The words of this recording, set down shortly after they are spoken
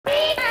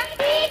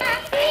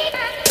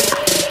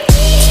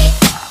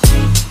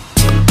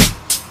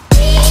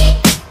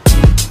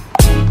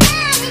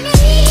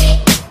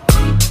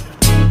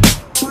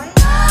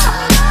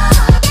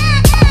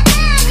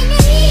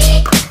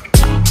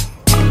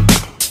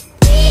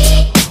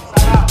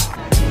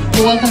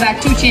Well, welcome back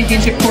to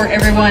Championship Court,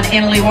 everyone.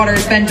 Annalie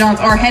Waters, Ben Johns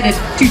are headed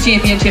to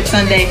Championship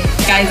Sunday.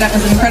 Guys, that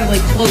was an incredibly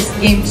close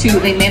game 2.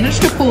 They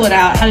managed to pull it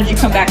out. How did you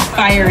come back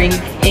firing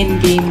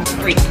in game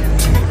 3?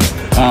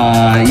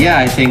 Yeah,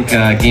 I think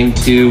game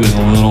 2 was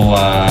a little,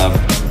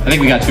 I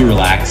think we got too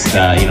relaxed.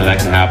 You know, that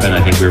can happen.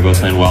 I think we were both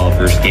playing well the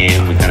first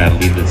game. We kind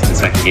of lead the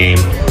second game.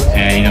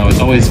 And, you know, we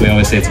always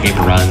say it's a game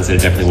of runs. It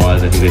definitely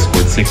was. I think they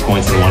scored 6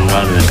 points in one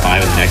run and then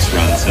 5 in the next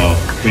run. So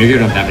when you're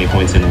giving up that many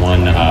points in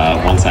one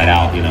side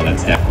out, you know,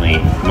 that's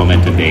definitely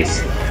momentum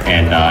based.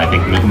 And I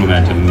think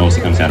momentum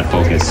mostly comes down to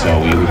focus.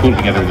 So we put it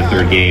together in the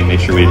third game, made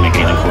sure we didn't make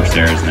any unforced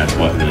errors, and that's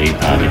what really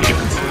made a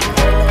difference.